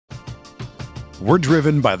We're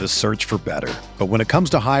driven by the search for better. But when it comes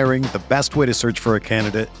to hiring, the best way to search for a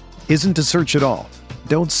candidate isn't to search at all.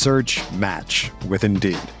 Don't search, match with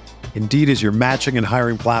Indeed. Indeed is your matching and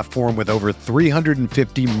hiring platform with over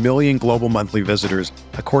 350 million global monthly visitors,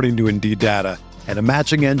 according to Indeed data, and a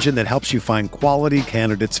matching engine that helps you find quality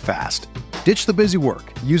candidates fast. Ditch the busy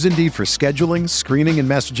work. Use Indeed for scheduling, screening, and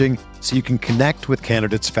messaging so you can connect with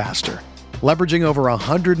candidates faster. Leveraging over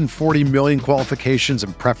 140 million qualifications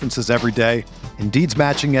and preferences every day, Indeed's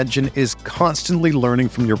matching engine is constantly learning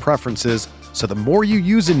from your preferences, so the more you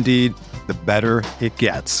use Indeed, the better it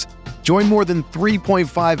gets. Join more than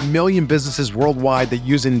 3.5 million businesses worldwide that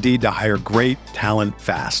use Indeed to hire great talent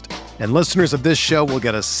fast. And listeners of this show will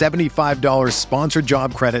get a $75 sponsored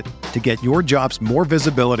job credit to get your jobs more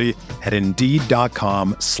visibility at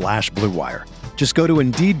Indeed.com/Blue Wire. Just go to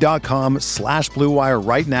Indeed.com/Blue Wire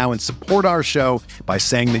right now and support our show by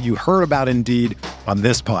saying that you heard about Indeed on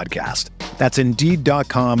this podcast. That's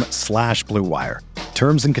Indeed.com/Blue Wire.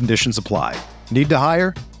 Terms and conditions apply. Need to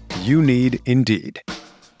hire? You need Indeed.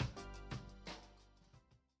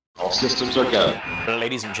 All systems are go.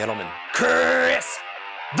 Ladies and gentlemen, Chris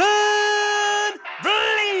Van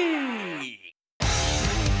Vliet.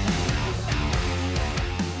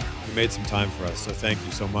 You made some time for us, so thank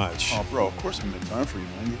you so much. Oh, bro, of course I made time for you,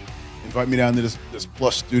 man. You invite me down to this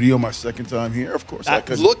plush studio, my second time here. Of course I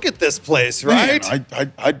could. Look at this place, right?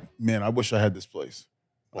 Man, I wish I had this place.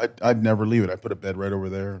 I'd never leave it. I put a bed right over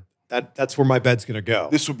there. That's where my bed's going to go.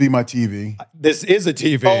 This would be my TV. This is a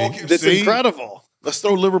TV. Oh, okay. That's See? Incredible. Let's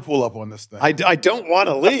throw Liverpool up on this thing. I don't want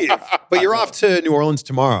to leave, but you're off to New Orleans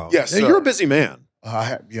tomorrow. Yes, You're a busy man.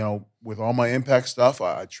 With all my Impact stuff,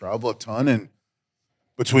 I travel a ton, and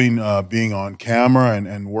between being on camera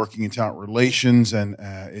and working in talent relations, and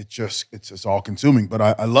it's just all consuming. But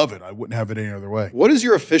I love it. I wouldn't have it any other way. What is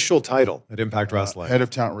your official title at Impact Wrestling? Head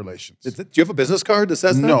of talent relations. Do you have a business card that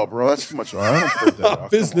says that? No, bro, that's too much. I don't put that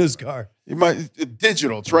out. Business card.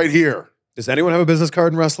 Digital. It's right here. Does anyone have a business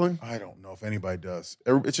card in wrestling? I don't know if anybody does.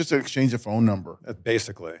 It's just an exchange of phone number.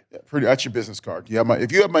 Basically. Yeah, that's your business card.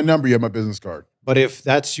 If you have my number, you have my business card. But if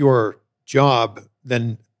that's your job,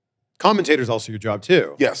 then commentator's also your job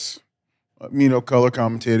too. Yes. Color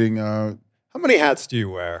commentating. How many hats do you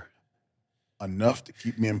wear? Enough to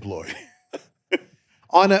keep me employed.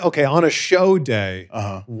 On a show day,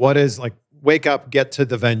 what is like? Wake up, get to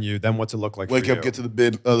the venue. Then what's it look like? Wake up, get to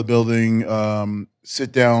the building,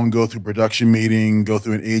 sit down, go through production meeting, go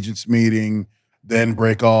through an agent's meeting, then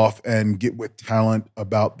break off and get with talent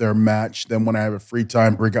about their match. Then when I have a free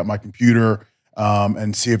time, break out my computer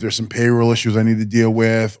and see if there's some payroll issues I need to deal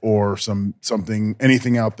with or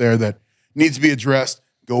anything out there that needs to be addressed.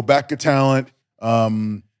 Go back to talent.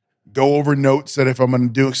 Go over notes that if I'm going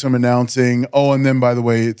to do some announcing. Oh, and then by the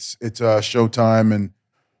way, it's showtime and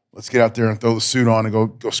let's get out there and throw the suit on and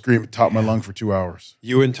go scream at the top of my lung for 2 hours.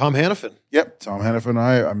 You and Tom Hannafin. Yep, Tom Hannafin.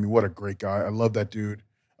 I mean, what a great guy. I love that dude.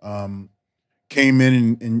 Came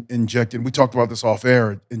in and injected, we talked about this off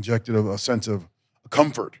air, injected a sense of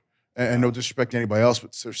comfort. And no disrespect to anybody else,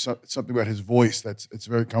 but there's something about his voice it's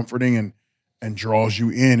very comforting and draws you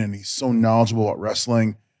in. And he's so knowledgeable about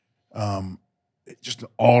wrestling. Just an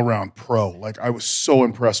all-around pro. Like, I was so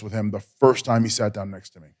impressed with him the first time he sat down next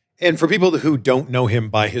to me. And for people who don't know him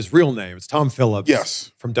by his real name, it's Tom Phillips.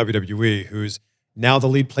 Yes. From WWE, who's now the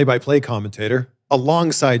lead play-by-play commentator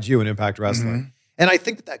alongside you in Impact Wrestling. Mm-hmm. And I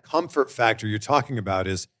think that comfort factor you're talking about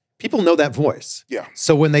is people know that voice. Yeah.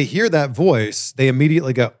 So when they hear that voice, they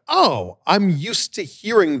immediately go, oh, I'm used to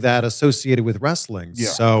hearing that associated with wrestling. Yeah,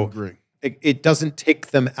 so I agree. It doesn't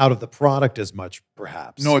take them out of the product as much,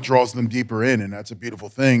 perhaps. No, it draws them deeper in, and that's a beautiful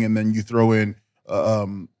thing. And then you throw in,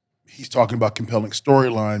 he's talking about compelling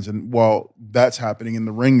storylines, and while that's happening in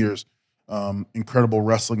the ring, there's incredible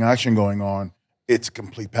wrestling action going on. It's a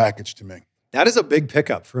complete package to me. That is a big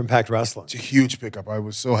pickup for Impact Wrestling. It's a huge pickup. I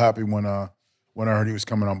was so happy when I heard he was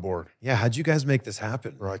coming on board. Yeah, how'd you guys make this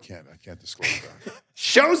happen? Bro, I can't disclose that.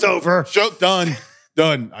 Show's over. Show done.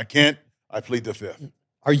 I can't. I plead the fifth.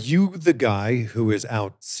 Are you the guy who is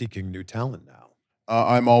out seeking new talent now?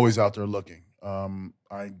 I'm always out there looking.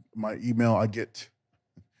 My email, I get,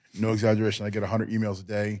 no exaggeration, I get 100 emails a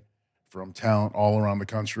day from talent all around the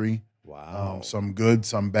country. Wow. Some good,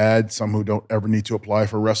 some bad, some who don't ever need to apply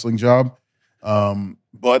for a wrestling job.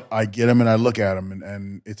 But I get them and I look at them,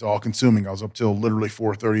 and it's all consuming. I was up till literally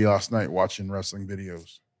 4:30 last night watching wrestling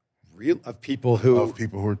videos. Of people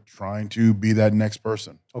who are trying to be that next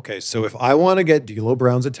person. Okay, so if I want to get D'Lo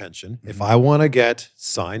Brown's attention, if I want to get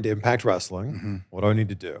signed to Impact Wrestling, what do I need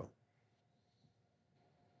to do?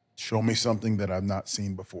 Show me something that I've not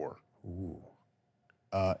seen before. Ooh.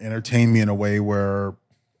 Entertain me in a way where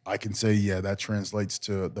I can say, yeah, that translates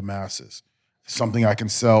to the masses. Something I can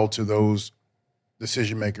sell to those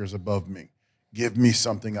decision makers above me. Give me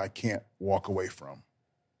something I can't walk away from.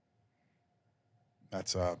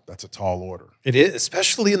 That's a tall order. It is,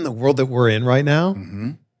 especially in the world that we're in right now,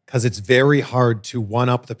 Mm-hmm. because it's very hard to one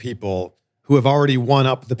up the people who have already one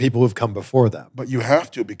up the people who've come before them. But you have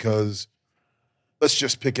to, because let's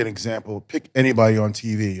just pick an example. Pick anybody on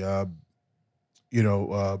TV.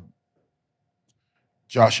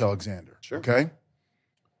 Josh Alexander. Sure. Okay.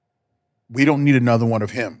 We don't need another one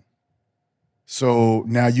of him. So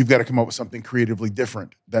now you've got to come up with something creatively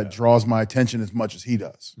different that draws my attention as much as he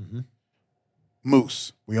does. Mm-hmm.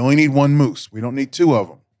 Moose. We only need one Moose. We don't need two of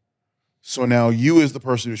them. So now you, as the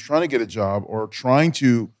person who's trying to get a job or trying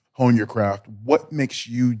to hone your craft, what makes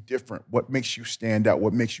you different? What makes you stand out?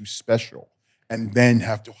 What makes you special? And then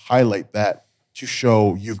have to highlight that to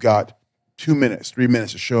show you've got 2 minutes, 3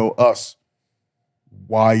 minutes to show us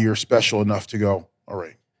why you're special enough to go, all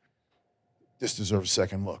right, this deserves a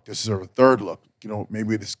second look. This deserves a third look.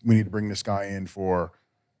 Maybe we need to bring this guy in for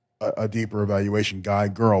a deeper evaluation, guy,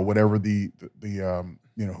 girl, whatever whoever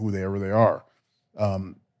they are.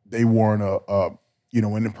 They warrant an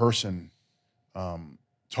in-person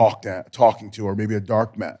talking to, or maybe a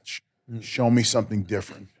dark match. Show me something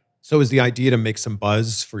different. So is the idea to make some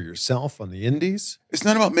buzz for yourself on the indies? It's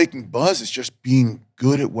not about making buzz. It's just being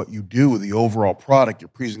good at what you do, the overall product, your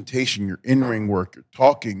presentation, your in-ring work, your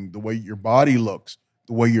talking, the way your body looks,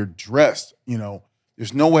 the way you're dressed.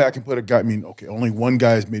 There's no way I can put a guy. I mean, okay, only one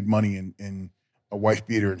guy has made money in a wife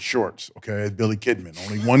beater and shorts. Okay, it's Billy Kidman.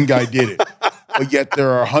 Only one guy did it. But yet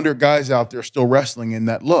there are 100 guys out there still wrestling in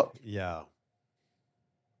that look. Yeah.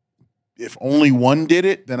 If only one did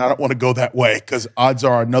it, then I don't want to go that way, because odds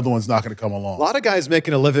are another one's not going to come along. A lot of guys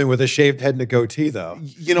making a living with a shaved head and a goatee, though.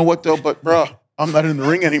 You know what, though? But, bro, I'm not in the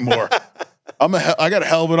ring anymore. I got a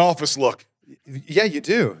hell of an office look. Yeah, you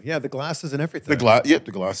do. Yeah, the glasses and everything.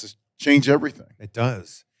 The glasses change everything. It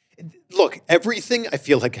does. Look, everything I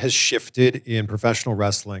feel like has shifted in professional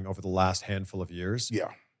wrestling over the last handful of years. Yeah.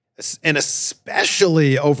 And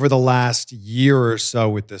especially over the last year or so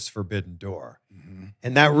with this Forbidden Door. Mm-hmm.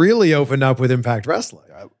 And that really opened up with Impact Wrestling.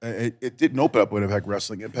 It didn't open up with Impact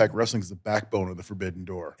Wrestling. Impact Wrestling is the backbone of the Forbidden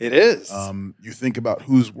Door. It is. You think about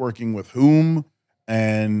who's working with whom,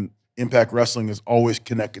 and Impact Wrestling is always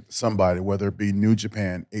connected to somebody, whether it be New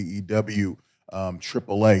Japan, AEW,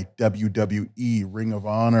 AAA, WWE, Ring of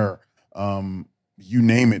Honor, you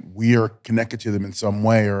name it. We are connected to them in some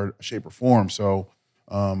way or shape or form. So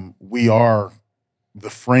we are the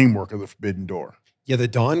framework of the Forbidden Door. Yeah, the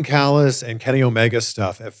Don Callis and Kenny Omega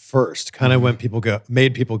stuff at first kind of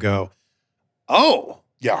made people go, oh,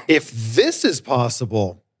 yeah. If this is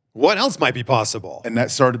possible, what else might be possible? And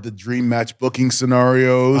that started the dream match booking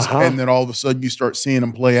scenarios. Uh-huh. And then all of a sudden you start seeing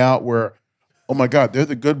them play out where, oh my God, they're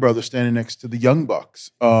the Good Brothers standing next to the Young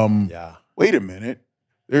Bucks. Yeah. Wait a minute.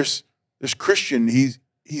 There's Christian.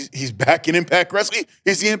 He's back in Impact Wrestling.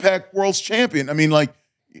 He's the Impact World's Champion. I mean,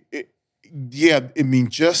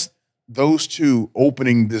 just those two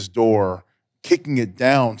opening this door, kicking it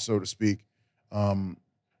down, so to speak,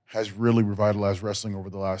 has really revitalized wrestling over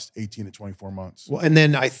the last 18 to 24 months. Well, and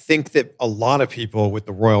then I think that a lot of people with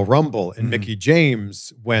the Royal Rumble and Mickie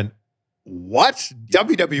James went, what? Yeah.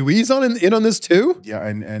 WWE's in on this too? Yeah,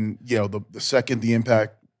 and the second the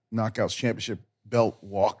Impact Knockouts Championship belt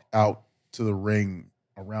walked out to the ring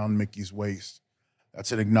around Mickey's waist,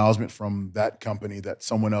 that's an acknowledgement from that company that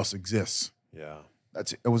someone else exists. Yeah.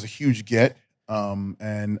 It was a huge get,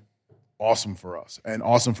 and awesome for us, and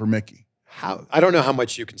awesome for Mickey. I don't know how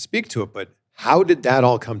much you can speak to it, but how did that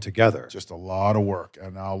all come together? Just a lot of work,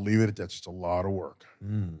 and I'll leave it at that. Just a lot of work.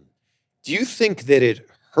 Do you think that it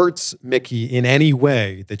hurts Mickey in any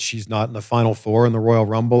way that she's not in the Final Four in the Royal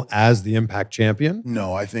Rumble as the Impact Champion?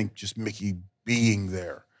 No, I think just Mickey being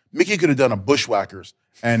there. Mickey could have done a Bushwhackers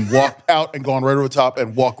and walked out and gone right over the top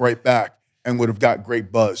and walked right back and would have got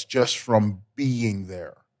great buzz just from being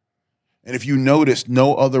there. And if you notice,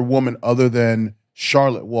 no other woman other than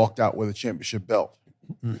Charlotte walked out with a championship belt.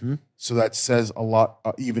 Mm-hmm. So that says a lot,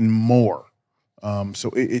 even more. So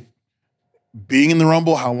it being in the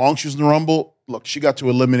Rumble, how long she was in the Rumble, look, she got to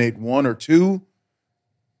eliminate one or two.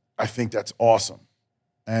 I think that's awesome.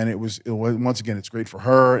 And it was once again, it's great for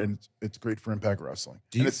her, and it's great for Impact Wrestling.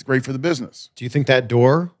 And it's great for the business. Do you think that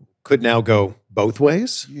door could now go both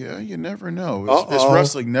ways? Yeah, you never know. It's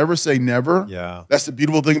wrestling. Never say never. Yeah. That's the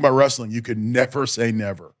beautiful thing about wrestling. You could never say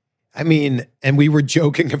never. I mean, and we were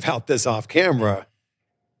joking about this off camera.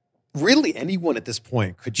 Really, anyone at this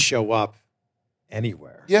point could show up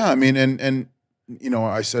anywhere. Yeah, I mean, and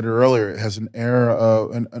I said it earlier, it has an air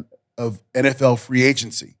of of NFL free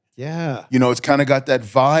agency. Yeah. You know, it's kind of got that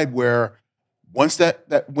vibe where once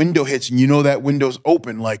that window hits and you know that window's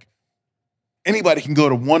open, like anybody can go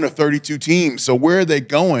to one of 32 teams. So where are they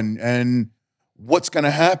going and what's going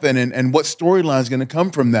to happen and what storyline is going to come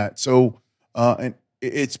from that? So, and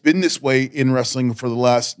it's been this way in wrestling for the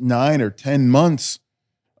last 9 or 10 months,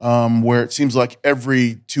 where it seems like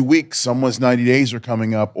every 2 weeks, someone's 90 days are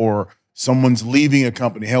coming up or someone's leaving a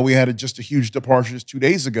company. Hell, we had just a huge departure just 2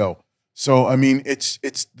 days ago. So, I mean, it's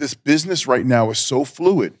this business right now is so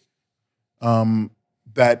fluid,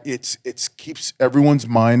 that it's keeps everyone's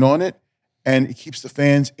mind on it and it keeps the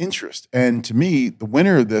fans' interest. And to me, the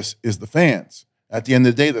winner of this is the fans. At the end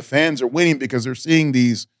of the day, the fans are winning because they're seeing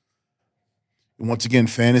these, once again,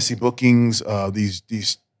 fantasy bookings,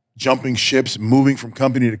 these jumping ships, moving from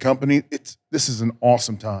company to company. This is an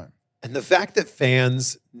awesome time. And the fact that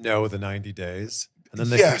fans know the 90 days, and then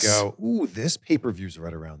they can go, ooh, this pay-per-view's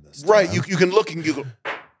right around this time. Right. You can look and you go,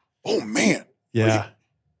 oh, man. Yeah.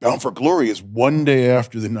 Bound for Glory is one day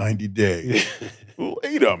after the 90 days.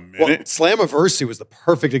 Wait a minute. Well, Slammiversary was the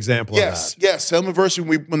perfect example of that. Yes.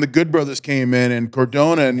 Slammiversary, when the Good Brothers came in and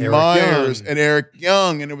Cardona and Eric Myers Young. and Eric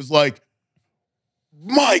Young, and it was like,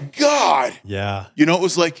 my God. Yeah. You know, it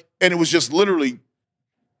was like, and it was just literally,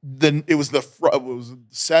 it was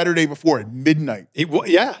Saturday before at midnight.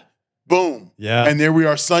 Yeah. Boom. Yeah. And there we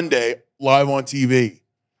are Sunday, live on TV.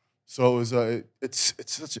 So it was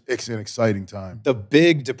it's an exciting time. The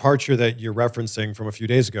big departure that you're referencing from a few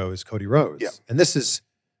days ago is Cody Rhodes. Yeah. And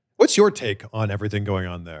what's your take on everything going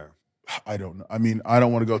on there? I don't know. I mean, I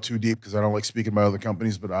don't want to go too deep because I don't like speaking about other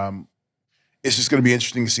companies, but it's just going to be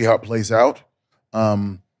interesting to see how it plays out.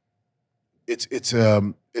 It's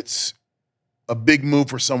a big move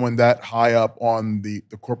for someone that high up on the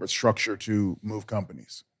corporate structure to move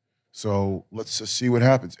companies. So let's just see what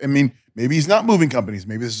happens. I mean, maybe he's not moving companies.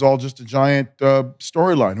 Maybe this is all just a giant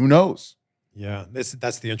storyline. Who knows? Yeah,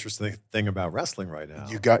 that's the interesting thing about wrestling right now.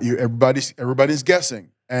 Everybody's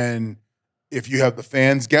guessing, and if you have the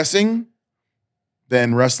fans guessing,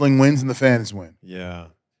 then wrestling wins and the fans win. Yeah,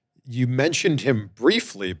 you mentioned him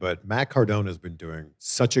briefly, but Matt Cardona has been doing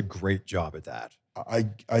such a great job at that.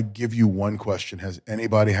 I give you one question: has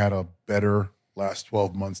anybody had a better last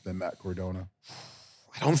 12 months than Matt Cardona?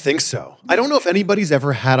 I don't think so. I don't know if anybody's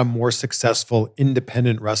ever had a more successful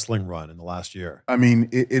independent wrestling run in the last year. I mean,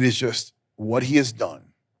 it is just what he has done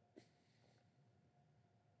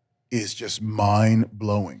is just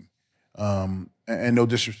mind-blowing. And no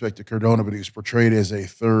disrespect to Cardona, but he was portrayed as a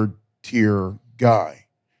third-tier guy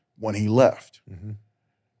when he left. Mm-hmm.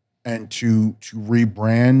 And to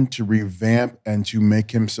rebrand, to revamp, and to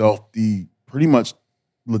make himself the pretty much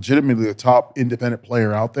legitimately the top independent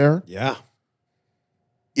player out there. Yeah.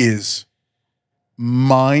 Is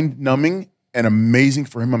mind-numbing and amazing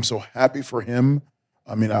for him. I'm so happy for him.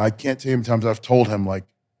 I mean, I can't tell you how many times I've told him, like,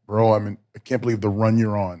 bro, I can't believe the run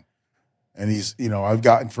you're on. And he's, I've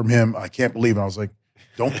gotten from him, I can't believe it. I was like,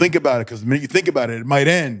 don't think about it, because the minute you think about it, it might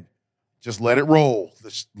end. Just let it roll.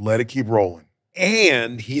 Just let it keep rolling.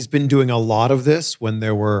 And he's been doing a lot of this when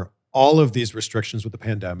there were all of these restrictions with the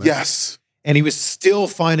pandemic. Yes. And he was still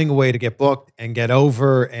finding a way to get booked and get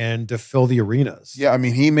over and to fill the arenas. Yeah, I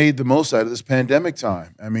mean, he made the most out of this pandemic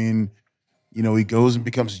time. I mean, he goes and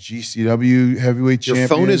becomes a GCW heavyweight champion. Your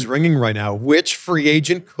phone is ringing right now. Which free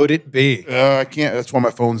agent could it be? I can't. That's why my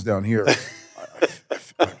phone's down here.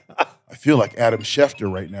 I feel like Adam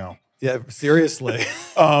Schefter right now. Yeah, seriously.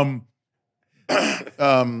 So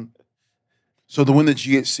to win the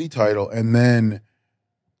GHC title and then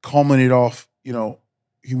culminate off,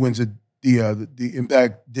 he wins the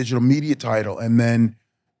Impact Digital Media title, and then,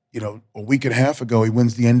 a week and a half ago, he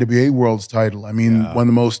wins the NWA World's title. I mean, one of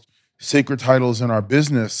the most sacred titles in our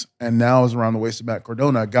business, and now is around the waist of Matt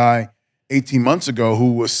Cardona, a guy 18 months ago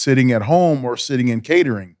who was sitting at home or sitting in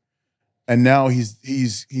catering, and now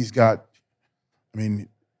he's got. I mean,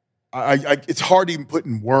 it's hard to even put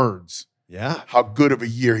in words. Yeah, how good of a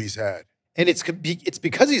year he's had. And it's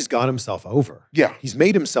because he's got himself over. Yeah. He's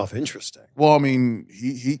made himself interesting. Well, I mean,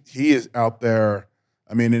 he is out there.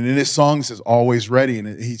 I mean, and in his song it says always ready. And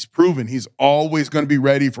he's proven he's always going to be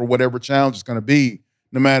ready for whatever challenge it's going to be,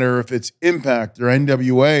 no matter if it's Impact or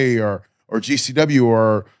NWA or GCW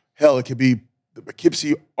or hell, it could be the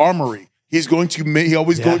Poughkeepsie Armory. He's going to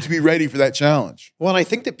be ready for that challenge. Well, and I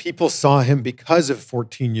think that people saw him because of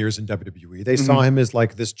 14 years in WWE. They saw him as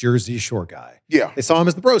like this Jersey Shore guy. Yeah. They saw him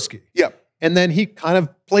as the broski. Yeah. And then he kind of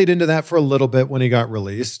played into that for a little bit when he got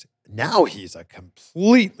released. Now he's a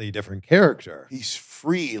completely different character. He's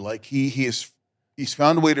free. Like he's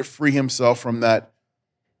found a way to free himself from that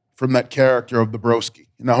from that character of the broski.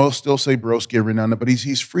 Now he'll still say broski every now and then, but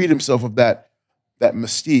he's freed himself of that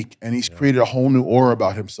mystique, and he's created a whole new aura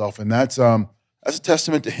about himself, and that's a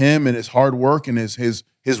testament to him and his hard work and his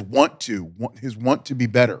want to be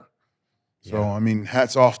better. So I mean,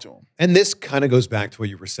 hats off to him. And this kind of goes back to what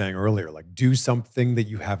you were saying earlier, like do something that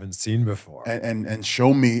you haven't seen before, and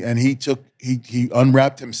show me. And he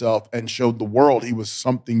unwrapped himself and showed the world he was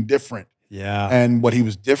something different. Yeah, and what he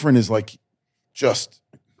was different is like, just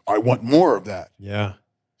I want more of that. Yeah.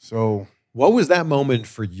 So. What was that moment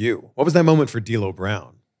for you? What was that moment for D'Lo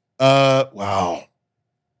Brown? Wow.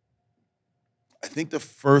 I think the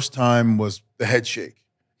first time was the head shake.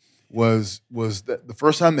 Was the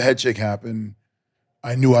first time the head shake happened,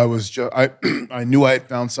 I knew I was I knew I had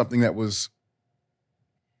found something that was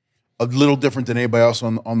a little different than anybody else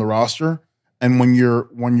on the roster. And when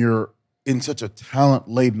you're in such a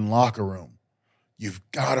talent-laden locker room, you've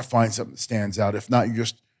got to find something that stands out. If not, you're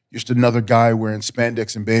just another guy wearing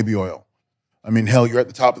spandex and baby oil. I mean, hell, you're at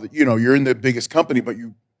the top of you're in the biggest company, but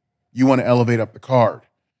you want to elevate up the card.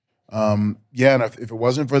 And if it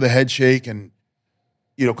wasn't for the head shake and,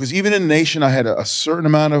 because even in the Nation, I had a certain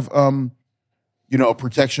amount of,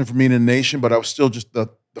 protection for me in the Nation, but I was still just the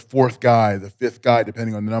fourth guy, the fifth guy,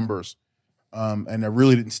 depending on the numbers. And I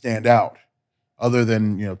really didn't stand out other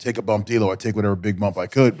than, take a bump, D'Lo. I'd take whatever big bump I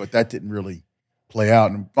could, but that didn't really play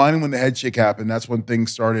out. And finally, when the head shake happened, that's when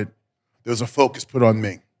things started. There was a focus put on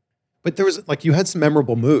me. But there was you had some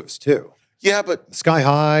memorable moves too. Yeah, but the Sky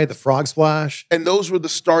High, the Frog Splash. And those were the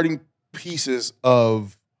starting pieces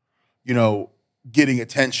of, getting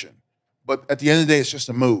attention. But at the end of the day, it's just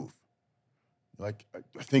a move. I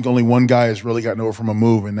think only one guy has really gotten over from a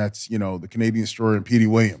move, and that's, the Canadian Destroyer and Petey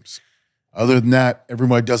Williams. Other than that,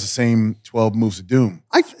 everybody does the same 12 moves of doom.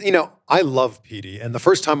 I love Petey, and the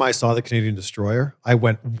first time I saw the Canadian Destroyer, I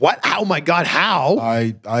went, "What? Oh my God, how?"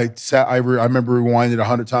 I remember rewinding it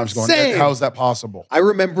 100 times, going, Same. "How is that possible?" I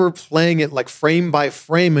remember playing it frame by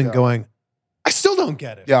frame and going, "I still don't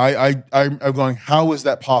get it." Yeah, I'm going, "How is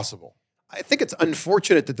that possible?" I think it's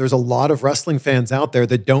unfortunate that there's a lot of wrestling fans out there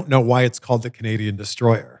that don't know why it's called the Canadian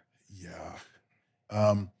Destroyer.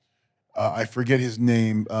 Yeah. I forget his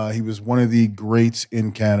name. He was one of the greats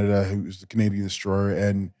in Canada who was the Canadian Destroyer.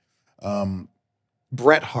 And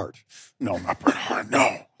Bret Hart. No, not Bret Hart.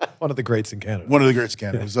 No. One of the greats in Canada. One of the greats in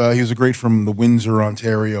Canada. He was a great from the Windsor,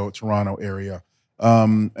 Ontario, Toronto area.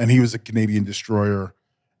 And he was a Canadian Destroyer.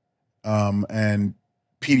 And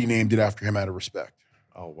Petey named it after him out of respect.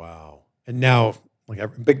 Oh, wow. And now,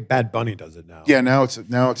 Big Bad Bunny does it now. Yeah, now it's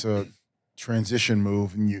a transition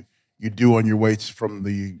move, and you do on your way from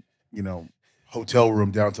the hotel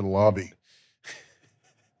room down to the lobby.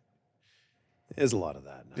 There's a lot of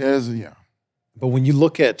that now. Yeah. But when you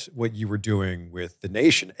look at what you were doing with the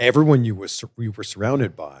Nation, everyone you were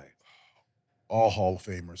surrounded by, all Hall of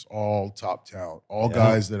Famers, all top talent, all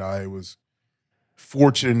guys that I was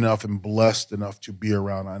fortunate enough and blessed enough to be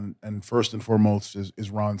around. And first and foremost is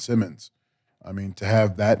Ron Simmons. I mean, to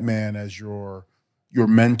have that man as your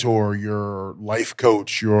mentor, your life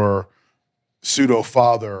coach, your pseudo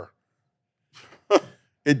father,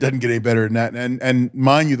 it doesn't get any better than that. And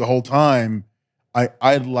mind you, the whole time I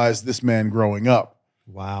idolized this man growing up.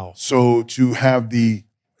 Wow. So to have the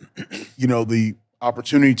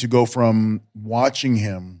opportunity to go from watching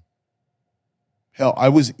him, hell, I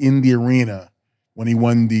was in the arena when he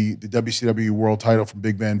won the WCW World title from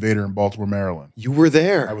Big Van Vader in Baltimore, Maryland. You were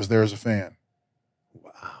there. I was there as a fan.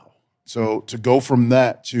 Wow. So to go from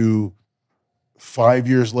that to 5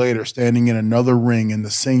 years later, standing in another ring in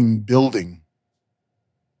the same building,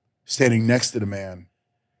 standing next to the man,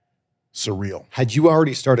 surreal. Had you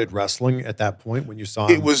already started wrestling at that point when you saw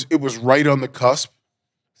him? It was right on the cusp.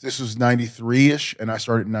 This was 93-ish, and I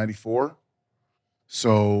started in 94.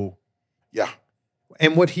 So, yeah.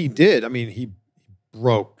 And what he did, I mean, he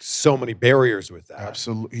broke so many barriers with that.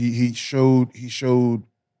 Absolutely. He showed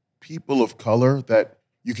people of color that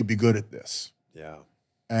you could be good at this. Yeah.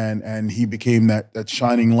 And he became that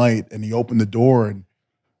shining light, and he opened the door. And,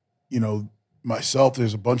 myself,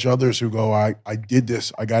 there's a bunch of others who go, I did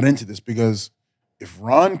this, I got into this because if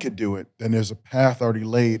Ron could do it, then there's a path already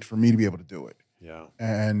laid for me to be able to do it. Yeah.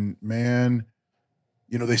 And man,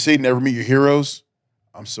 they say never meet your heroes.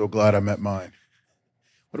 I'm so glad I met mine.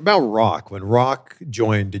 What about Rock? When Rock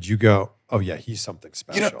joined, did you go, oh yeah, he's something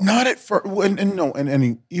special? Not at first,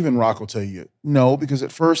 and even Rock will tell you no, because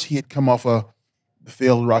at first he had come off the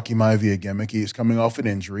failed Rocky Maivia gimmick. He was coming off an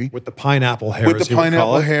injury with the pineapple hair, with the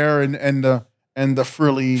pineapple hair and the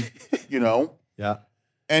frilly, Yeah.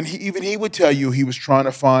 And he would tell you he was trying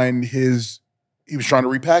to he was trying to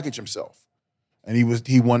repackage himself, and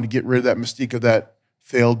he wanted to get rid of that mystique of that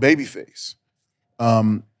failed babyface.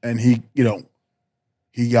 And he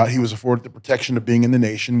was afforded the protection of being in the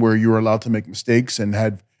nation where you were allowed to make mistakes and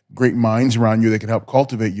had great minds around you that could help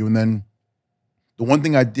cultivate you. And then the one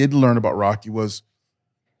thing I did learn about Rocky was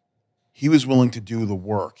he was willing to do the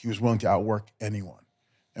work. He was willing to outwork anyone.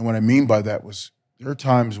 And what I mean by that was there are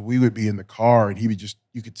times we would be in the car and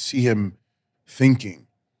you could see him thinking.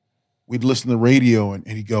 We'd listen to the radio and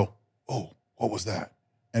he'd go, "Oh, what was that?"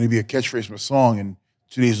 And it'd be a catchphrase from a song. And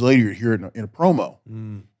 2 days later, you'd hear it in a promo.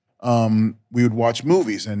 We would watch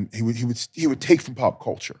movies and he would take from pop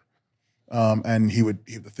culture. And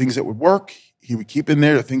the things that would work, he would keep in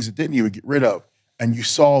there. The things that didn't, he would get rid of. And you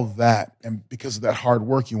saw that. And because of that hard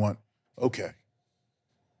work, you went, okay,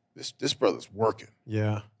 this brother's working.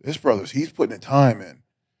 Yeah. He's putting the time in.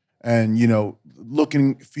 And,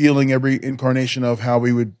 feeling every incarnation of how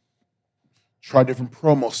we would try different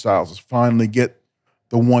promo styles to finally get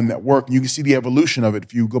the one that worked. And you can see the evolution of it.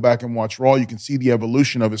 If you go back and watch Raw, you can see the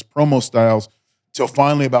evolution of his promo styles till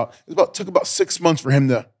finally took about 6 months for him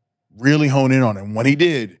to really hone in on it. And when he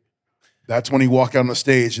did, that's when he walked out on the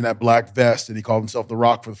stage in that black vest and he called himself The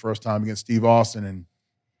Rock for the first time against Steve Austin. And,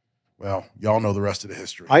 well, y'all know the rest of the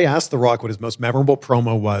history. I asked The Rock what his most memorable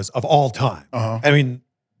promo was of all time. I mean,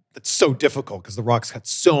 it's so difficult because The Rock's had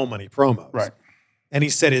so many promos. Right. And he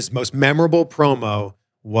said his most memorable promo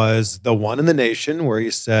was the one in the Nation where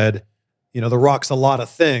he said, The Rock's a lot of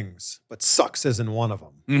things, but sucks isn't one of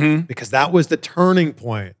them. Mm-hmm. Because that was the turning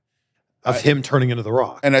point of him turning into The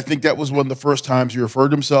Rock. And I think that was one of the first times he referred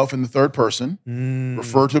to himself in the third person,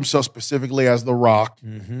 referred to himself specifically as The Rock.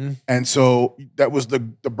 Mm-hmm. And so that was the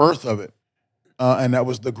birth of it. And that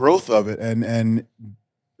was the growth of it. And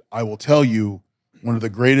I will tell you, one of the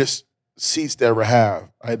greatest seats to ever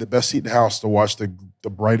have. I had the best seat in the house to watch the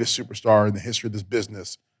brightest superstar in the history of this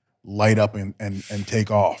business light up and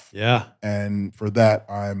take off. Yeah. And for that,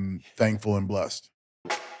 I'm thankful and blessed.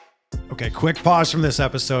 Okay, quick pause from this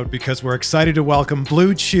episode because we're excited to welcome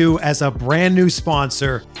Blue Chew as a brand new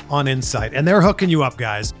sponsor on Insight. And they're hooking you up,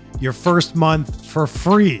 guys. Your first month for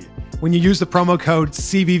free when you use the promo code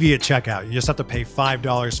CVV at checkout. You just have to pay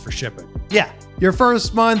 $5 for shipping. Yeah, your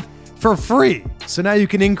first month for free. So now you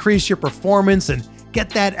can increase your performance and get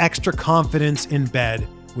that extra confidence in bed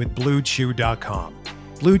with BlueChew.com.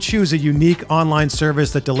 Blue Chew is a unique online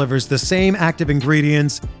service that delivers the same active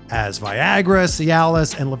ingredients as Viagra,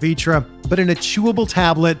 Cialis, and Levitra, but in a chewable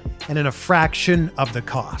tablet and in a fraction of the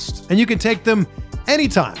cost. And you can take them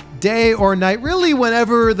anytime, day or night, really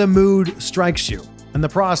whenever the mood strikes you. And the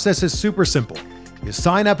process is super simple. You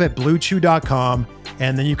sign up at BlueChew.com,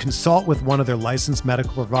 and then you consult with one of their licensed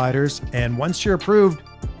medical providers. And once you're approved,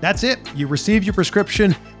 that's it. You receive your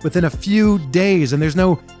prescription within a few days, and there's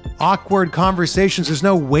no awkward conversations. There's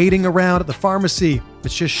no waiting around at the pharmacy.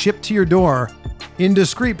 It's just shipped to your door in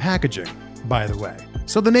discreet packaging, by the way.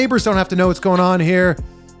 So the neighbors don't have to know what's going on here.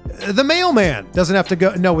 The mailman doesn't have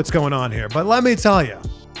to know what's going on here. But let me tell you,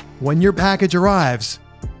 when your package arrives,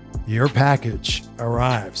 your package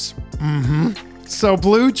arrives. So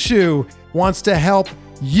Blue Chew wants to help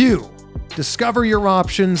you discover your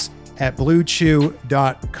options at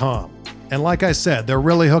BlueChew.com. And like I said, they're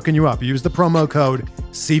really hooking you up. Use the promo code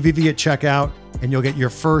CVV at checkout and you'll get your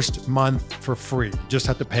first month for free. You just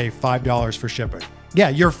have to pay $5 for shipping. Yeah,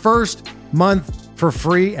 your first month for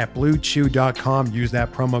free at BlueChew.com. Use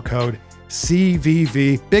that promo code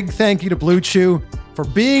CVV. Big thank you to Blue Chew for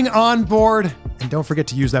being on board. And don't forget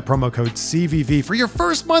to use that promo code CVV for your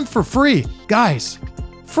first month for free. Guys,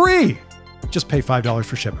 free. Just pay $5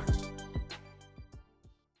 for shipping.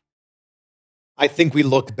 I think we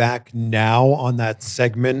look back now on that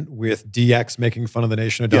segment with DX making fun of the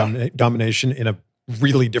Nation of Domination in a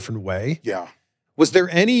really different way. Yeah. Was there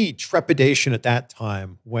any trepidation at that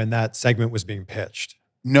time when that segment was being pitched?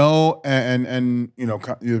 No, and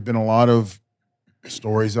there's been a lot of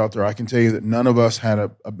stories out there. I can tell you that none of us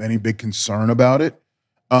had any big concern about it.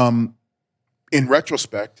 In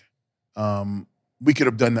retrospect, we could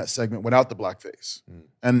have done that segment without the blackface.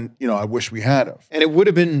 And, I wish we had have. And it would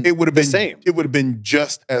have been the same. It would have been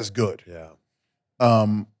just as good. Yeah.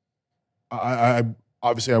 I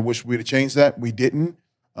obviously I wish we'd have changed that. We didn't.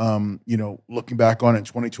 Looking back on it in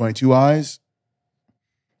 2022 eyes,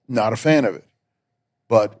 not a fan of it.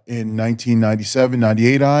 But in 1997,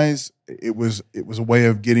 98 eyes, it was a way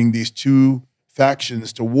of getting these two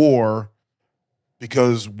factions to war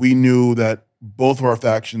because we knew that both of our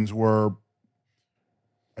factions were,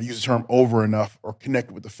 I use the term over enough or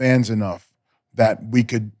connected with the fans enough that we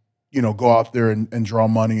could, go out there and draw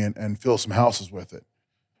money and fill some houses with it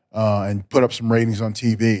and put up some ratings on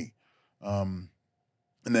TV. And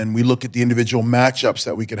then we look at the individual matchups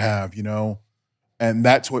that we could have, And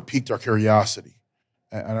that's what piqued our curiosity.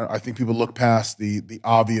 And I think people look past the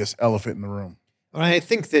obvious elephant in the room. I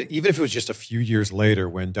think that even if it was just a few years later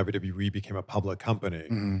when WWE became a public company,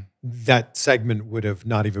 Mm-hmm. that segment would have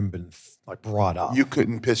not even been like brought up. You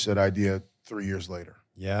couldn't pitch that idea 3 years later.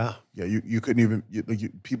 Yeah. Yeah, you couldn't even,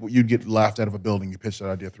 you'd get laughed out of a building. You pitched that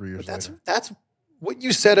idea 3 years later. That's what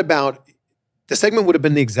you said about the segment would have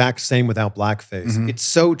been the exact same without blackface. Mhm. It's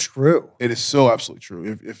so true. It is so absolutely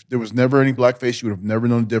true. If there was never any blackface, you would have never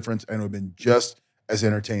known the difference, and it would have been just as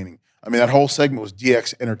entertaining. I mean, that whole segment was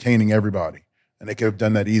DX entertaining everybody, and they could have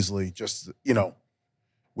done that easily, just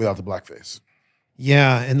without the blackface.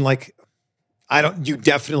 Yeah, and like, you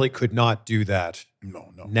definitely could not do that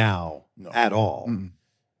No. now at all. Mm-mm.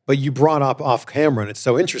 But you brought up off camera, and it's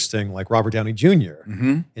so interesting, like Robert Downey Jr.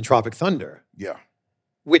 Mm-hmm. in Tropic Thunder, Yeah.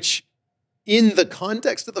 which in the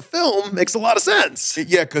context of the film makes a lot of sense.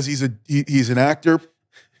 Yeah, because he's an actor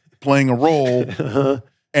playing a role,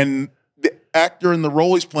 and the actor in the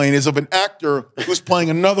role he's playing is of an actor who's playing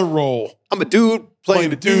another role. I'm a dude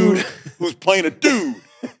playing a dude. who's playing a dude.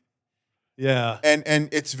 Yeah. And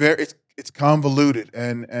it's it's convoluted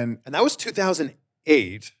and that was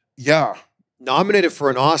 2008, yeah. nominated for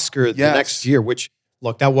an Oscar the Yes. next year, which,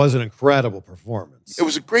 look, that was an incredible performance. It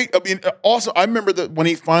was a great, I mean, also I remember that when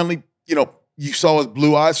he finally, you saw his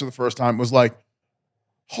blue eyes for the first time, it was like,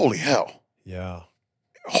 holy hell. Yeah.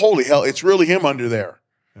 Holy hell, it's really him under there.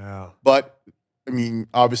 Yeah. But I mean,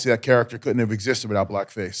 obviously that character couldn't have existed without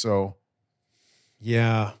blackface. So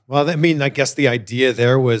Yeah. Well, I mean, I guess the idea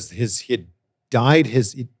there was he had dyed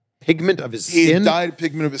his pigment of his he skin. dyed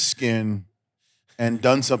pigment of his skin and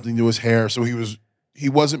done something to his hair. So he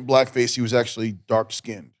wasn't blackface, he was actually dark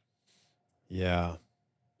skinned. Yeah.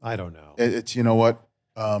 I don't know. It's, you know what?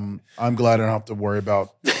 I'm glad I don't have to worry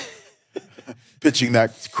about pitching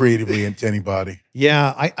that creatively into anybody.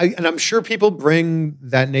 Yeah. And I'm sure people bring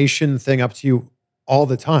that nation thing up to you all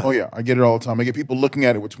the time. Oh yeah, I get it all the time. I get people looking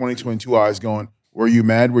at it with 2022 eyes going, were you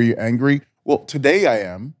mad? Were you angry? Well, today I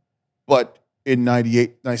am, but in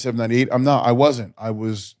 98, 97, 98, I'm not. I wasn't. I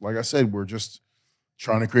was, like I said, we're just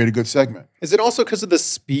trying to create a good segment. Is it also because of the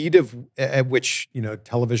speed at which,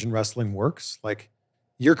 television wrestling works? Like,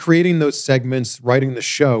 you're creating those segments, writing the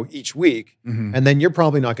show each week, Mm-hmm. and then you're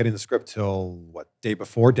probably not getting the script till day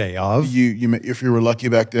before, day of. If you were lucky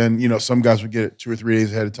back then, some guys would get it 2 or 3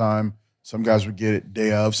 days ahead of time. Some guys would get it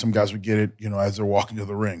day of. Some guys would get it, as they're walking to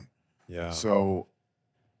the ring. Yeah. So,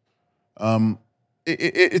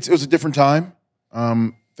 it was a different time.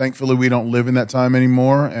 Thankfully, we don't live in that time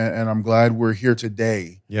anymore, and I'm glad we're here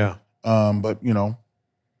today. Yeah. But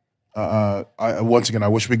I once again, I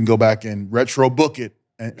wish we can go back and retro book it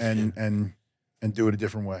and do it a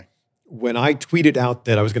different way. When I tweeted out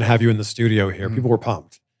that I was going to have you in the studio here, Mhm. people were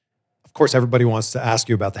pumped. Of course, everybody wants to ask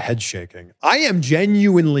you about the head shaking. I am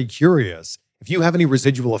genuinely curious if you have any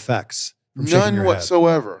residual effects from shaking None your head.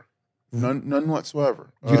 whatsoever. None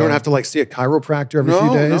whatsoever. You don't have to see a chiropractor every few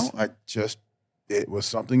days? No. It was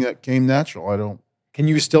something that came natural. I don't. Can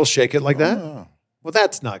you still shake it like that? Oh. Well,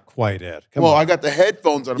 that's not quite it. Come Well, on. I got the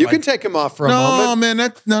headphones on. You can take them off for a no, moment.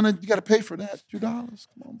 man, no, you got to pay for that. $2. Come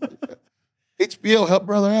on, buddy. HBO, help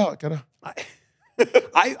brother out.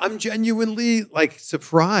 I'm genuinely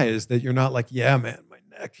surprised that you're not yeah, man, my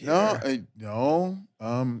neck here. No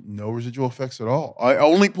residual effects at all. I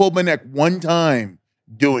only pulled my neck one time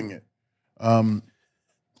doing it.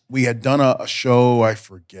 We had done a show, I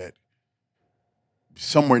forget,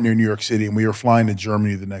 somewhere near New York City, and we were flying to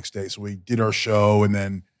Germany the next day. So we did our show and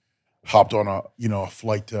then hopped on a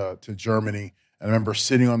flight to Germany. And I remember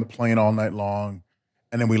sitting on the plane all night long.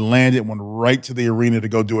 And then we landed and went right to the arena to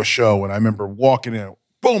go do a show. And I remember walking in,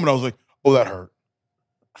 boom, and I was like, oh, that hurt.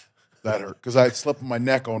 That hurt. Because I had slept on my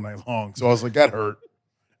neck all night long. So I was like, that hurt.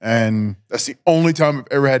 And that's the only time I've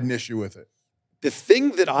ever had an issue with it. The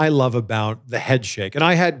thing that I love about the head shake, and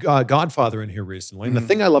I had Godfather in here recently, and the Mhm.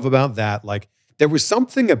 thing I love about that, there was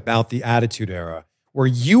something about the Attitude Era where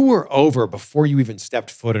you were over before you even stepped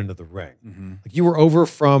foot into the ring. Mm-hmm. You were over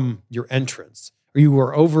from your entrance, or you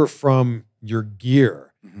were over from your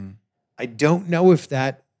gear. Mm-hmm. I don't know if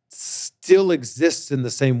that still exists in the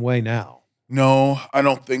same way now. No, I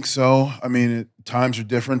don't think so. I mean, times are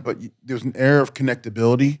different, but there's an air of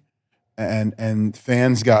connectability, and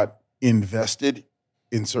fans got invested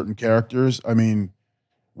in certain characters. I mean,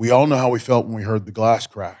 we all know how we felt when we heard the glass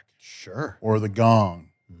crack, Sure. or the gong,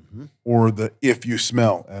 Mm-hmm. or the "if you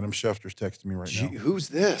smell." Adam Schefter's texting me right now. Who's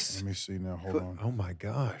this? Let me see now. Hold on. Oh my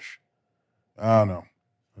gosh. I don't know.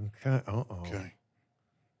 Okay. Uh-oh. Okay,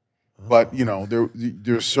 but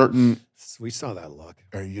there's certain We saw that look.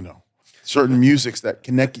 certain musics that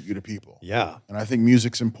connect you to people. Yeah. And I think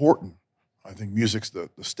music's important. I think music's the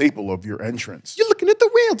staple of your entrance. You're looking at the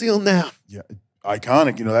real deal now. Yeah,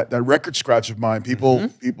 iconic. You know, that record scratch of mine, people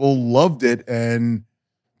loved it. And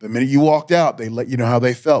the minute you walked out, they let you know how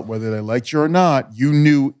they felt. Whether they liked you or not, you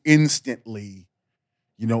knew instantly,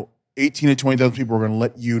 18 to 20,000 people were going to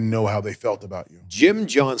let you know how they felt about you. Jim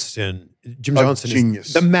Johnston Genius.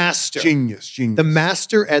 is the master. Genius. The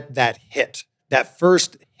master at that hit, that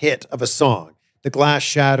first hit of a song. The glass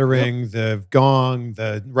shattering, the gong,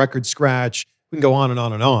 the record scratch. We can go on and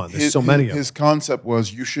on and on. There's so many of them. His concept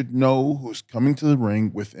was you should know who's coming to the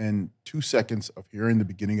ring within 2 seconds of hearing the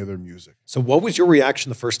beginning of their music. So what was your reaction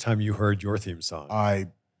the first time you heard your theme song? I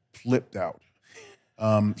flipped out.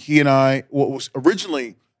 He and I, what was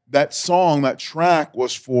originally that song, that track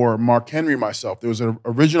was for Mark Henry and myself. There was an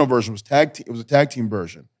original version, it was a tag team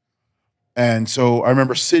version. And so I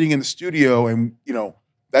remember sitting in the studio and,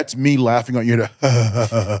 that's me laughing at you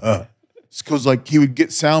to It's because like he would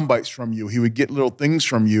get sound bites from you. He would get little things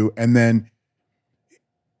from you. And then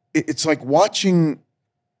it's like watching,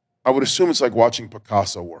 I would assume it's like watching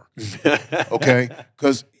Picasso work. Okay?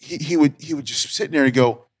 Because he would just sit there and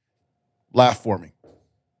go, laugh for me.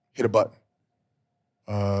 Hit a button.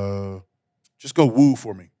 Just go woo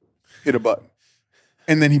for me. Hit a button.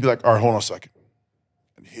 And then he'd be like, all right, hold on a second.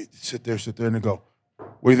 And he'd sit there and go,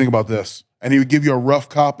 what do you think about this? And he would give you a rough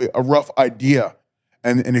copy, a rough idea.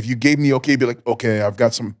 And if you gave me okay, he'd be like, okay, I've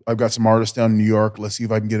got some artists down in New York. Let's see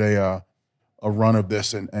if I can get a run of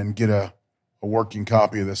this and get a working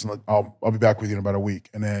copy of this. And I'll be back with you in about a week.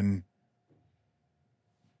 And then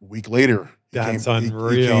a week later, he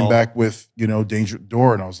came back with, Danger at the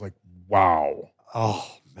Door. And I was like, wow.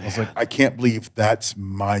 Oh, man. I was like, I can't believe that's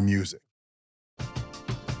my music.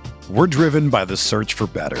 We're driven by the search for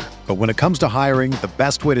better. But when it comes to hiring, the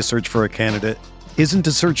best way to search for a candidate isn't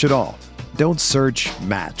to search at all. Don't search,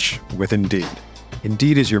 match with Indeed.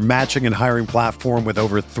 Indeed is your matching and hiring platform with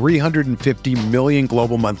over 350 million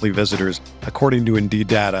global monthly visitors, according to Indeed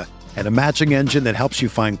data, and a matching engine that helps you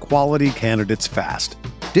find quality candidates fast.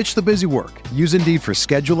 Ditch the busy work. Use Indeed for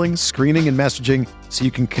scheduling, screening, and messaging so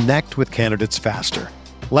you can connect with candidates faster.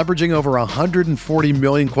 Leveraging over 140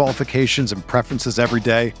 million qualifications and preferences every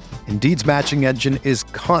day, Indeed's matching engine is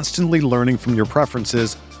constantly learning from your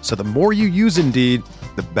preferences, so the more you use Indeed,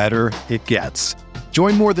 the better it gets.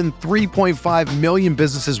 Join more than 3.5 million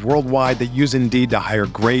businesses worldwide that use Indeed to hire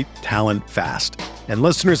great talent fast. And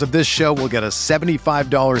listeners of this show will get a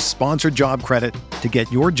 $75 sponsored job credit to get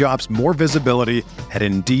your jobs more visibility at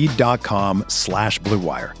Indeed.com/Blue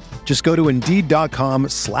Wire. Just go to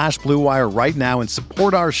Indeed.com/Blue Wire right now and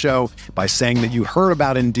support our show by saying that you heard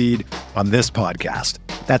about Indeed on this podcast.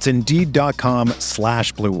 That's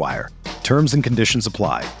Indeed.com/Blue Wire. Terms and conditions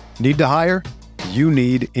apply. Need to hire? You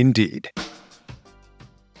need Indeed.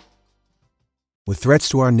 With threats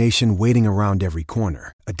to our nation waiting around every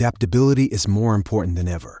corner, adaptability is more important than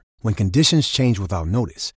ever. When conditions change without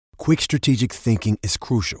notice, quick strategic thinking is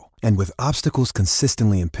crucial. And with obstacles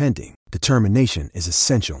consistently impending, determination is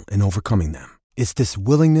essential in overcoming them. It's this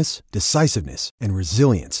willingness, decisiveness, and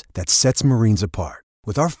resilience that sets Marines apart.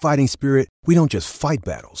 With our fighting spirit, we don't just fight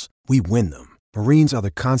battles, we win them. Marines are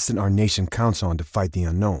the constant our nation counts on to fight the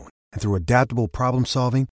unknown. And through adaptable problem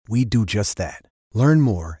solving, we do just that. Learn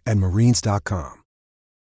more at Marines.com.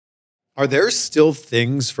 Are there still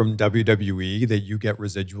things from WWE that you get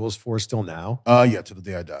residuals for still now? Yeah, to the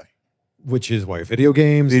day I die. Which is why video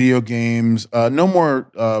games? Video games. No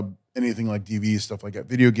more anything like DVDs, stuff like that.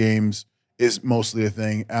 Video games is mostly a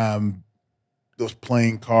thing. Those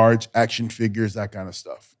playing cards, action figures, that kind of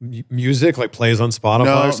stuff. Music, like plays on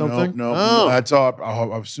Spotify or something? No. That's all.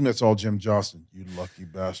 I assume that's all Jim Johnston. You lucky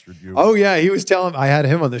bastard, you. Oh, yeah. He was telling, I had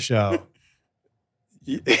him on the show.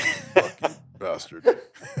 Lucky bastard.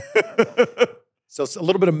 So it's a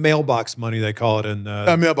little bit of mailbox money, they call it in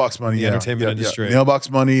mailbox money, the entertainment industry. Yeah. Mailbox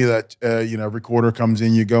money that, recorder comes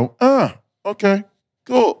in, you go, okay,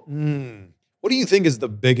 cool. What do you think is the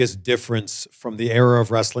biggest difference from the era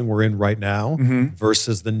of wrestling we're in right now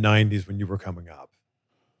versus the 90s when you were coming up?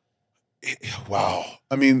 Wow.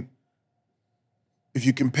 I mean, if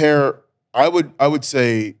you compare, I would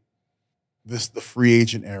say the free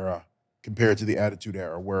agent era compared to the Attitude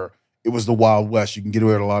Era, where it was the Wild West. You can get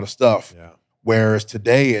away with a lot of stuff. Yeah. Whereas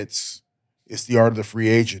today it's the art of the free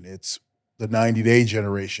agent. It's the 90-day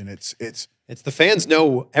generation. It's the fans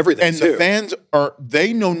know everything. And the fans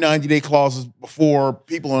they know 90-day clauses before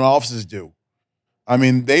people in offices do. I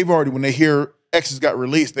mean, they've already, when they hear X has got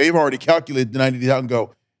released, they've already calculated the 90 days out and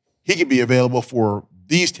go, he could be available for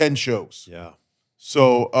these 10 shows. Yeah.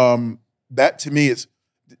 So that to me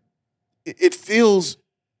it feels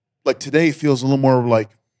like today feels a little more like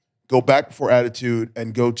go back before Attitude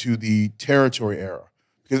and go to the territory era,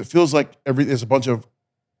 because it feels like there's a bunch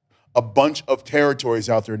of territories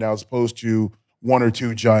out there now as opposed to one or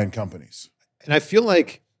two giant companies. And I feel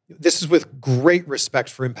like this is with great respect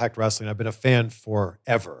for Impact Wrestling. I've been a fan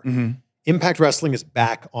forever. Mm-hmm. Impact Wrestling is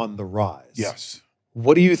back on the rise. Yes.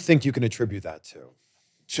 What do you think you can attribute that to?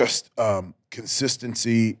 Just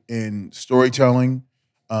consistency in storytelling,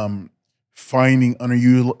 finding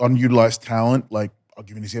unutilized talent. Like, I'll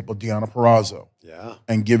give you an example, Deonna Purrazzo. Yeah.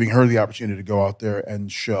 And giving her the opportunity to go out there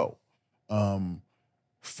and show.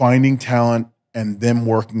 Finding talent and them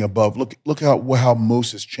working above. Look how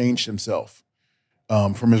Moose has changed himself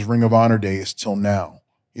from his Ring of Honor days till now.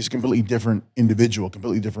 He's a completely different individual,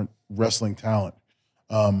 completely different wrestling talent.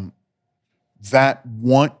 That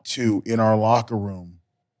want to in our locker room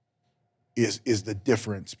is the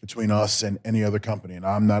difference between us and any other company. And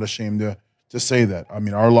I'm not ashamed to say that. I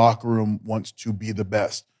mean, our locker room wants to be the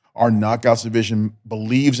best. Our Knockouts division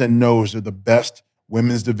believes and knows they're the best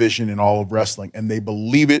women's division in all of wrestling, and they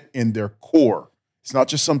believe it in their core. It's not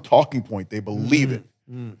just some talking point. They believe it.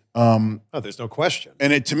 There's no question.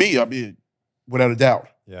 And to me, I mean, without a doubt.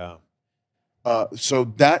 Yeah. So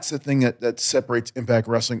that's the thing that separates Impact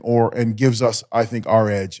Wrestling and gives us, I think, our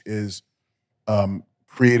edge is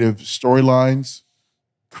creative storylines,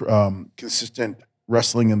 consistent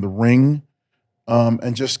wrestling in the ring,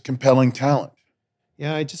 and just compelling talent.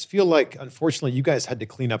 Yeah, I just feel like, unfortunately, you guys had to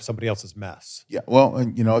clean up somebody else's mess. Yeah, well,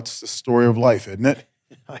 and it's the story of life, isn't it?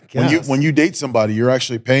 I guess. When you date somebody, you're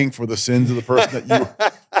actually paying for the sins of the person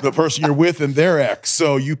the person you're with and their ex.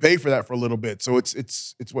 So you pay for that for a little bit. So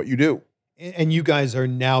it's what you do. And you guys are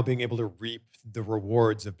now being able to reap the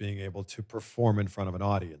rewards of being able to perform in front of an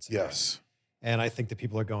audience. Yes. And I think that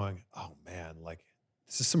people are going, oh man, like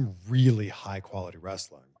this is some really high quality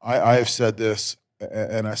wrestling. I have said this,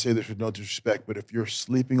 and I say this with no disrespect, but if you're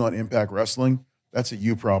sleeping on Impact Wrestling, that's a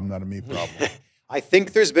you problem, not a me problem. I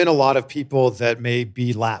think there's been a lot of people that may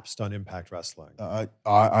be lapsed on Impact Wrestling.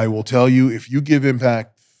 I will tell you, if you give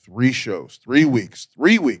Impact 3 shows, 3 weeks,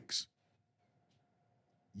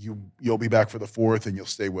 you'll be back for the 4th and you'll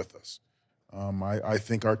stay with us. I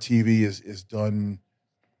think our TV is done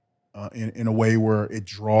in a way where it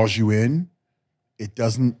draws you in. It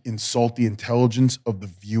doesn't insult the intelligence of the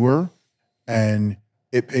viewer, and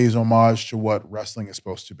it pays homage to what wrestling is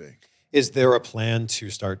supposed to be. Is there a plan to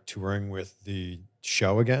start touring with the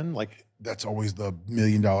show again? Like, that's always the $1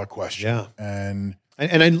 million question. Yeah.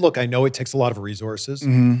 And look, I know it takes a lot of resources,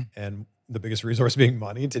 and the biggest resource being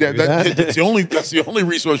money to do that. That's the only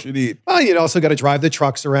resource you need. Well, you also got to drive the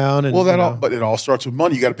trucks around, and but it all starts with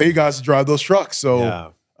money. You got to pay guys to drive those trucks. So, yeah.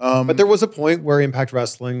 But there was a point where Impact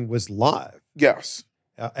Wrestling was live. Yes.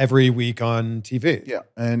 Every week on TV. Yeah,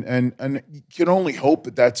 and you can only hope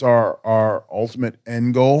that that's our ultimate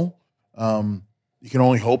end goal. You can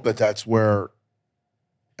only hope that that's where,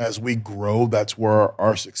 as we grow, that's where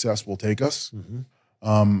our success will take us.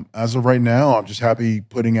 Mm-hmm. As of right now, I'm just happy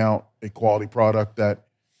putting out a quality product that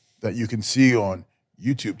you can see on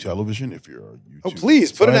YouTube television if you're a YouTube.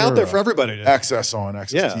 Please put it out there for everybody to access on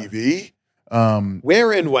Access TV.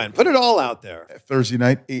 Where and when? Put it all out there. Thursday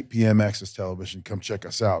night, 8 p.m. Access Television. Come check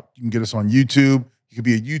us out. You can get us on YouTube. You can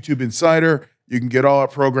be a YouTube insider. You can get all our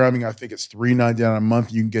programming. I think it's $3.99 a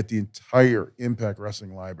month. You can get the entire Impact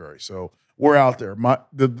Wrestling library. So we're out there.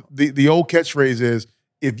 The old catchphrase is,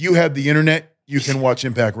 if you have the internet, you can watch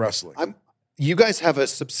Impact Wrestling. You guys have a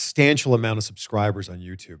substantial amount of subscribers on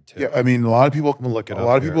YouTube too. Yeah, I mean, a lot of people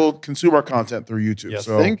people consume our content through YouTube. You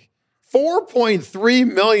think?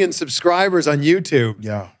 4.3 million subscribers on YouTube.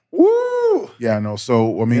 Yeah. Woo! Yeah, no.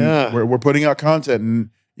 So I mean, we're putting out content,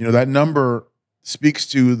 and that number speaks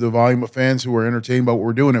to the volume of fans who are entertained by what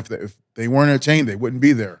we're doing. If they weren't entertained, they wouldn't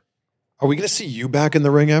be there. Are we going to see you back in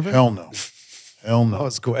the ring ever? Hell no. Hell no. That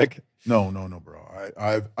was quick. No, bro.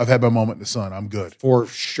 I've had my moment in the sun. I'm good. For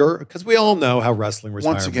sure. Because we all know how wrestling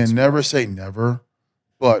Once again, never say never.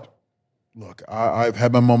 But look, I've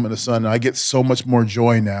had my moment in the sun. And I get so much more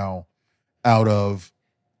joy now out of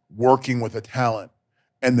working with a talent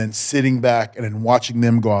and then sitting back and then watching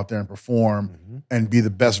them go out there and perform and be the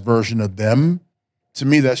best version of them. To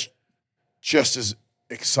me, that's just as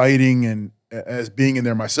exciting and as being in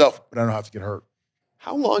there myself, but I don't have to get hurt.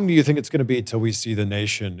 How long do you think it's going to be until we see the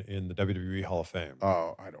Nation in the WWE Hall of Fame?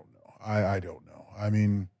 Oh, I don't know. I don't know. I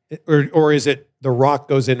mean, or is it The Rock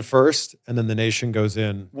goes in first and then the Nation goes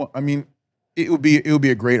in? Well, I mean, it would be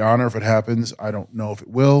a great honor if it happens. I don't know if it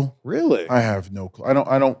will. Really? I have no clue. I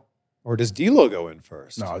don't. Or does D'Lo go in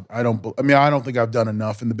first? No, I don't. I mean, I don't think I've done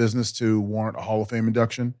enough in the business to warrant a Hall of Fame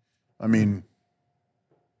induction. I mean,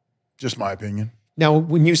 just my opinion. Now,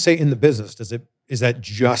 when you say in the business, Is that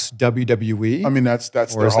just WWE? I mean, that's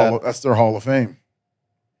Or is that's their Hall of Fame.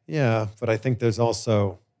 Yeah, but I think there's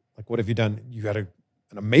also like, what have you done? You had an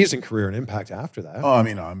amazing career in Impact after that. Oh, I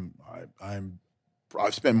mean,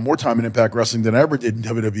 I've spent more time in Impact Wrestling than I ever did in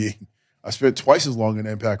WWE. I spent twice as long in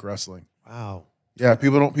Impact Wrestling. Wow. Yeah,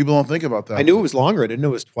 people don't think about that. I knew it was longer. I didn't know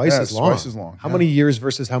it was twice Yeah, as it's long. twice as long, How yeah. many years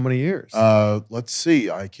versus how many years? Let's see.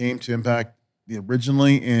 I came to Impact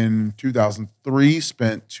originally in 2003,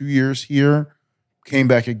 spent 2 years here, came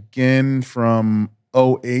back again from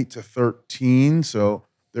 08 to 13. So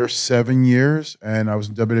there's 7 years, and I was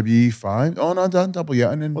in WWE 5. Oh, no, done double,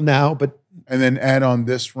 yeah. And then, Well, now, but and then add on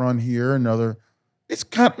this run here, another. It's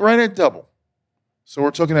kind of right at double. So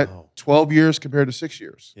we're talking at Wow. 12 years compared to 6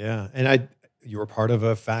 years. yeah. And you were part of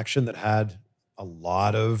a faction that had a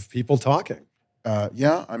lot of people talking,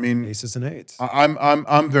 Yeah, I mean, aces and eights.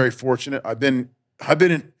 I'm very fortunate. I've been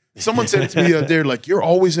in. Someone said it to me the other day, like, you're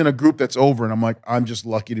always in a group that's over, and I'm like, I'm just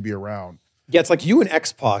lucky to be around. Yeah, it's like you and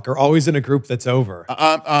X-Pac are always in a group that's over.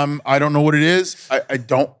 I don't know what it is.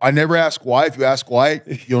 I never ask why. If you ask why,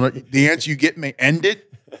 you'll know, the answer you get may end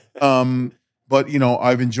it. But you know,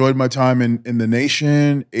 I've enjoyed my time in the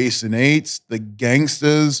Nation, Ace and Eights, the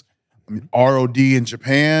Gangstas, I mean, ROD in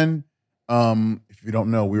Japan. If you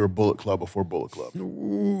don't know, we were Bullet Club before Bullet Club.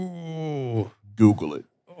 Ooh. Google it.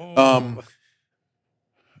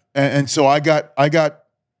 And so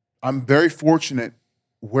I'm very fortunate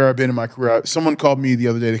where I've been in my career. Someone called me the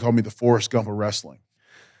other day, they called me the Forrest Gump of wrestling.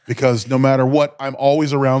 Because no matter what, I'm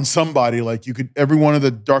always around somebody. Like every one of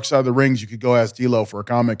the Dark Side of the Rings, you could go ask D-Lo for a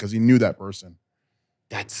comment because he knew that person.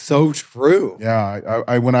 That's so true. Yeah,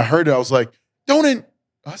 I when I heard it, I was like,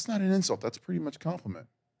 that's not an insult. That's pretty much a compliment.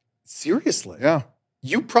 Seriously. Yeah.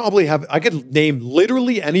 You probably have, I could name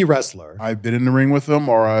literally any wrestler. I've been in the ring with them,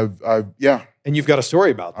 or And you've got a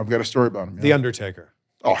story about them. I've got a story about him. Yeah. The Undertaker.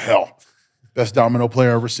 Oh, hell. Best domino player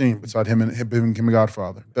I've ever seen, beside him and Kim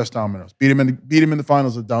Godfather. Best dominoes. Beat him in the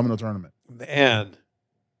finals of the domino tournament. Man.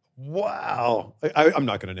 Wow. I'm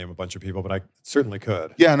not going to name a bunch of people, but I certainly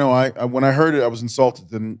could. Yeah, no, I when I heard it, I was insulted.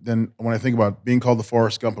 Then when I think about it, being called the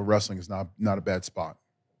Forrest Gump of wrestling is not a bad spot.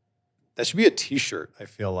 That should be a t-shirt, I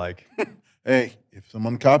feel like. Hey, if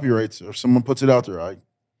someone copyrights or if someone puts it out there, I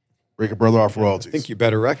break a brother off royalties. I think you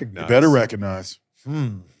better recognize. You better recognize.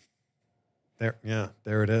 There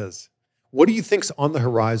it is. What do you think's on the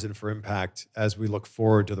horizon for Impact as we look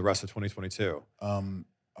forward to the rest of 2022?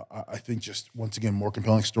 I think just, once again, more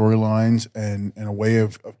compelling storylines and a way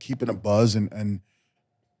of keeping a buzz and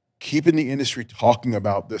keeping the industry talking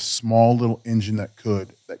about this small little engine that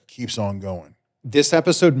keeps on going. This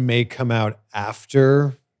episode may come out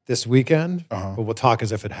after this weekend, Uh-huh. but we'll talk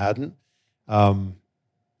as if it hadn't.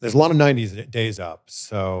 There's a lot of 90s days up,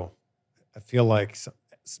 so I feel like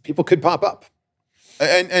people could pop up.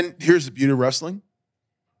 And here's the beauty of wrestling.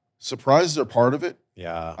 Surprises are part of it.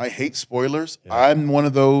 Yeah. I hate spoilers. Yeah. I'm one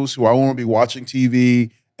of those who I want to be watching TV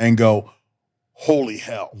and go, holy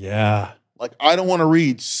hell. Yeah. Like, I don't want to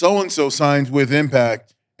read so-and-so signs with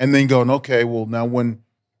Impact and then going, okay, well, now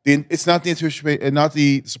it's not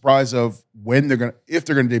the surprise of if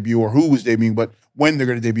they're going to debut or who was debuting, but when they're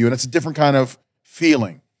going to debut. And it's a different kind of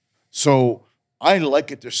feeling. So I like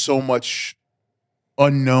it. There's so much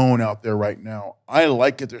unknown out there right now. I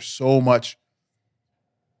like it. There's so much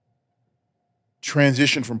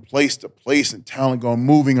transition from place to place and talent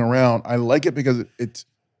moving around. I like it because it's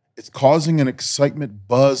causing an excitement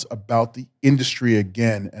buzz about the industry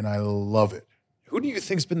again, and I love it. Who do you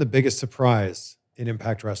think's been the biggest surprise in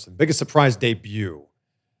Impact Wrestling? Biggest surprise debut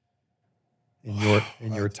in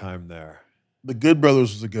your time there? The Good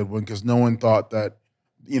Brothers was a good one because no one thought that,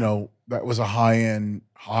 that was a high-end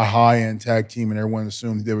tag team, and everyone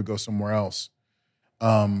assumed they would go somewhere else.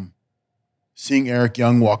 Seeing Eric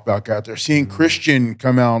Young walk back out there, seeing Christian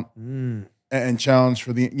come out and challenge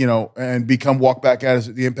for and walk back out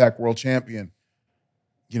as the Impact World Champion.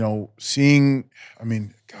 Seeing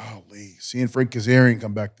Frank Kazarian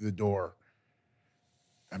come back to the door.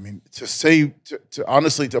 I mean,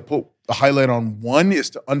 honestly, to put the highlight on one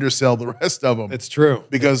is to undersell the rest of them. It's true.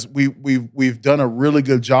 Because we've done a really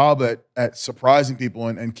good job at surprising people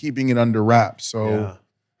and keeping it under wraps. So, Yeah.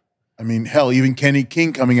 I mean, hell, even Kenny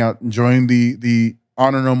King coming out and joining the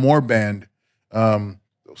Honor No More band, those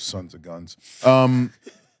sons of guns,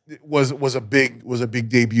 was a big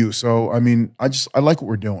debut. So, I mean, I like what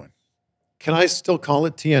we're doing. Can I still call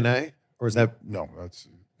it TNA? Or is that... No, that's...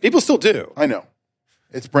 People still do. I know.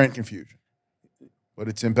 It's brand confusion. But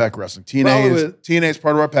it's Impact Wrestling. TNA is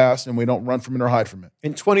part of our past, and we don't run from it or hide from it.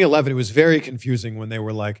 In 2011, it was very confusing when they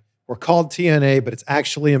were like, we're called TNA, but it's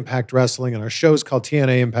actually Impact Wrestling, and our show's called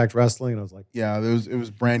TNA Impact Wrestling. And I was like... Yeah, it was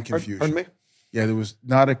brand confusion. Pardon me? Yeah, there was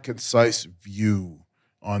not a concise view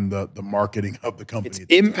on the marketing of the company.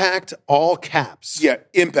 It's impact, all caps. Yeah,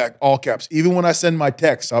 impact, all caps. Even when I send my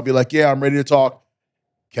texts, I'll be like, yeah, I'm ready to talk.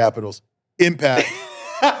 Capitals. Impact.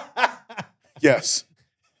 Yes.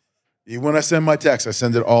 Even when I send my text, I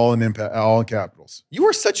send it all in impact, all in capitals. You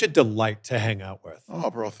are such a delight to hang out with. Oh,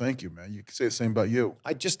 bro, thank you, man. You can say the same about you.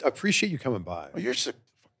 I just appreciate you coming by. Oh, you're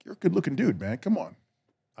a good-looking dude, man. Come on.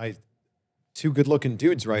 Two good-looking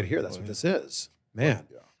dudes right here. That's what this is. Man.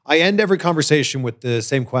 Yeah. I end every conversation with the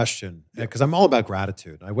same question because I'm all about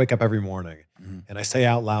gratitude. I wake up every morning and I say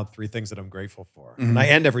out loud 3 things that I'm grateful for. And I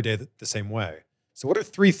end every day the same way. So what are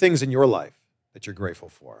 3 things in your life that you're grateful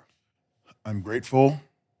for? I'm grateful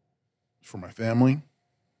for my family.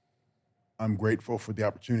 I'm grateful for the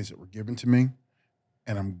opportunities that were given to me.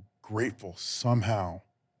 And I'm grateful somehow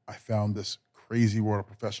I found this crazy world of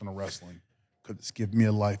professional wrestling because it's given me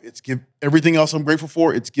a life. Everything else I'm grateful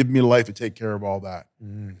for, it's given me a life to take care of all that.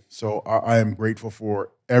 So I am grateful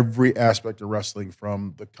for every aspect of wrestling,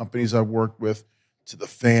 from the companies I've worked with to the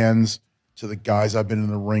fans to the guys I've been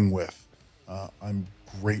in the ring with. I'm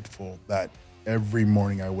grateful that every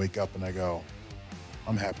morning I wake up and I go,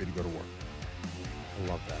 I'm happy to go to work. I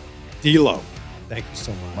love that. D-Lo, thank you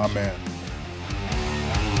so much. My man.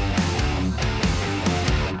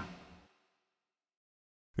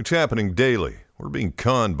 It's happening daily. We're being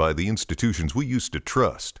conned by the institutions we used to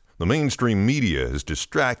trust. The mainstream media is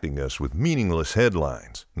distracting us with meaningless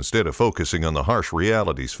headlines instead of focusing on the harsh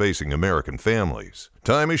realities facing American families.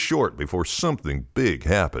 Time is short before something big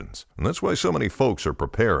happens, and that's why so many folks are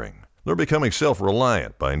preparing. They're becoming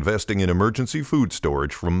self-reliant by investing in emergency food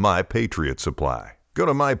storage from My Patriot Supply. Go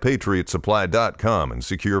to MyPatriotSupply.com and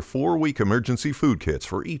secure 4-week emergency food kits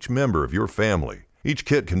for each member of your family. Each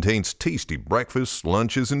kit contains tasty breakfasts,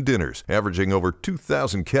 lunches, and dinners, averaging over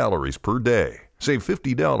 2,000 calories per day. Save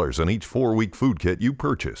 $50 on each 4-week food kit you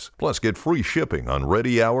purchase. Plus, get free shipping on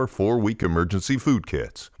Ready Hour 4-week emergency food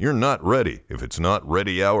kits. You're not ready if it's not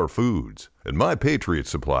Ready Hour Foods. At My Patriot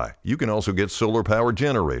Supply, you can also get solar power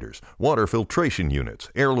generators, water filtration units,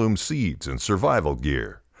 heirloom seeds, and survival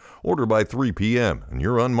gear. Order by 3 p.m. and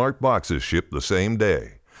your unmarked boxes ship the same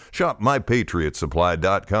day. Shop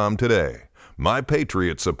MyPatriotSupply.com today.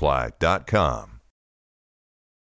 MyPatriotSupply.com.